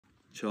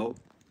Ciao,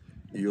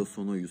 io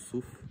sono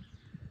Yusuf.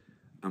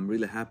 I'm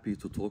really happy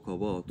to talk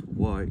about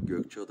why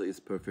Gökçeada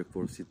is perfect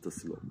for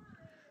Cittaslow.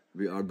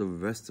 We are the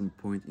western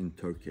point in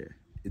Turkey.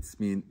 It's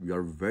mean we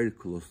are very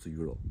close to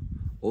Europe.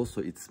 Also,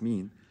 it's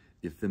mean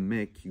if we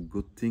make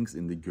good things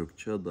in the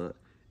Gökçeada,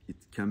 it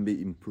can be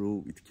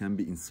improved, it can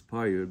be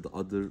inspired the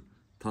other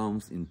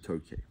towns in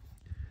Turkey.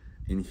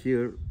 In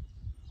here,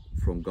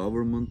 from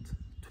government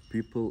to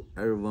people,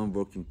 everyone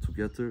working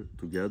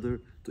together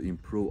to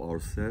improve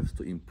ourselves,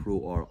 to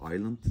improve our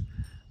island,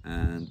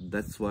 and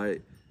that's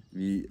why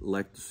we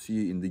like to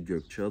see in the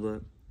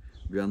Gökçeada.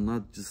 We are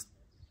not just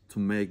to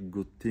make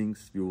good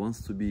things. We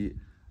want to be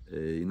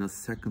in a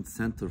second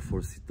center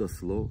for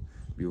Cittaslow.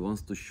 We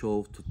want to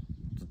show to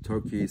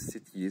Turkey's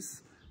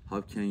cities how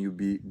can you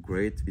be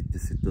great with the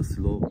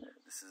Cittaslow.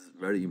 This is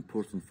very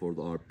important for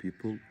our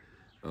people.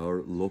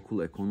 Our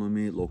local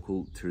economy,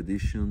 local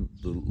tradition,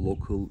 the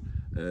local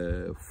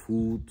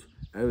food,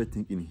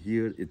 everything in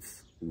here,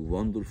 it's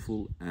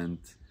wonderful. And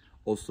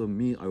also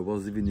me, I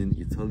was living in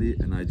Italy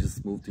and I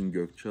just moved in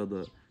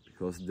Gökçeada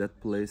because that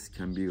place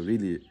can be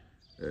really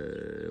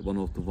one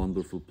of the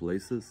wonderful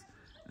places.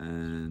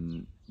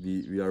 And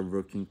we are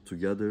working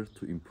together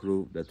to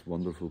improve that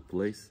wonderful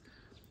place.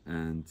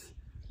 And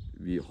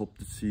we hope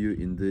to see you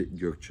in the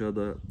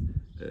Gökçeada.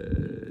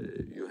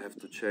 You have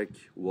to check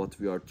what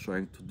we are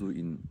trying to do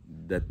in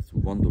that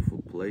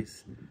wonderful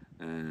place,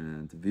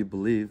 and we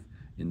believe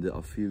in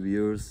a few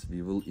years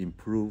we will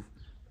improve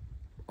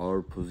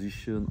our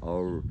position,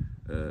 our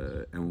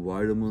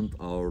environment,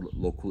 our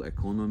local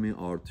economy,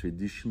 our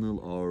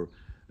traditional, our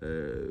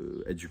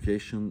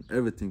education.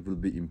 Everything will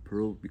be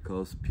improved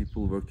because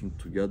people working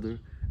together,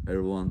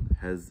 everyone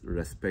has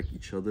respect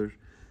each other.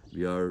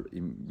 We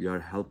are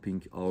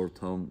helping our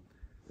town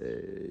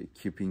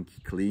keeping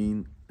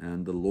clean,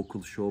 and the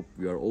local shop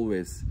we are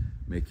always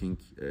making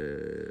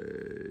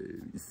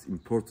it's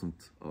important,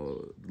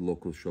 the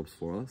local shops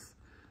for us.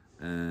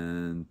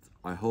 And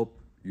I hope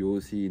you will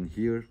see in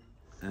here,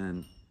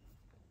 and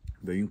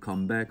when you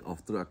come back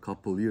after a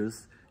couple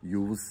years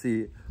you will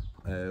see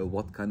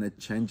what kind of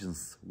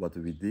changes what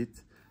we did.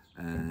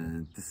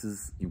 And this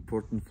is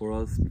important for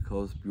us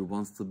because we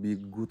want to be a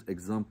good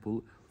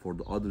example for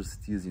the other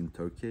cities in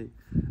Turkey.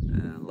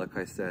 And like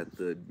I said,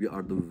 we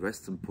are the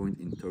western point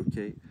in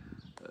Turkey.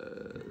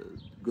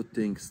 Good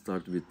things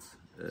start with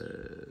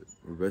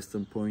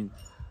western point,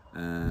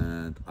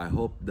 and I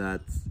hope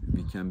that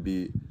we can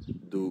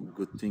do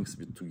good things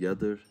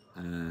together.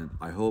 And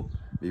I hope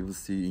we will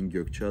see you in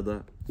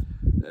Gökçeada.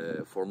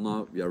 For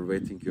now, we are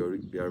waiting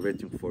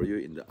for you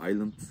in the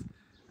island.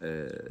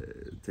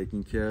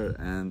 Taking care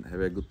and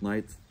have a good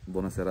night.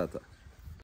 Buona serata.